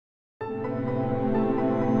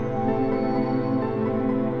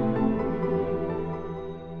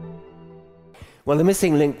Well, the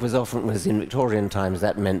missing link was in Victorian times,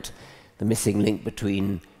 that meant the missing link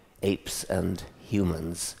between apes and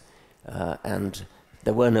humans. And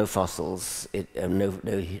there were no fossils, no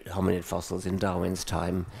hominid fossils in Darwin's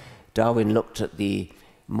time. Darwin looked at the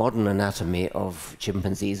modern anatomy of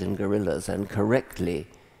chimpanzees and gorillas and correctly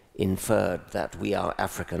inferred that we are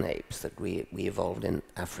African apes, that we evolved in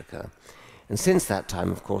Africa. And since that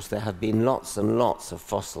time, of course, there have been lots and lots of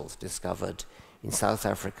fossils discovered in South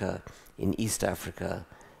Africa, in East Africa,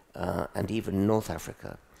 and even North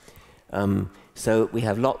Africa. So we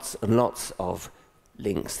have lots and lots of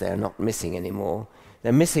links. They're not missing anymore.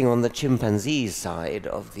 They're missing on the chimpanzee's side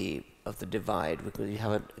of the divide, because you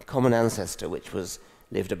have a common ancestor which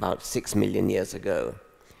lived about 6 million years ago.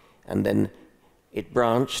 And then it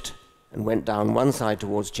branched and went down one side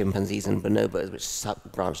towards chimpanzees and bonobos,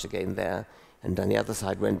 which branched again there, and then the other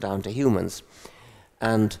side went down to humans.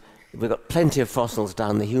 And we've got plenty of fossils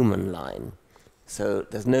down the human line. So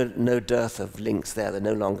there's no dearth of links there. They're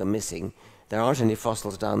no longer missing. There aren't any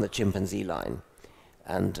fossils down the chimpanzee line,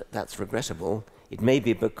 and that's regrettable. It may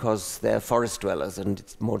be because they're forest dwellers and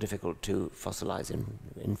it's more difficult to fossilize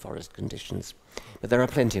in forest conditions. But there are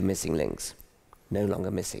plenty of missing links, no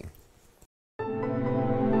longer missing.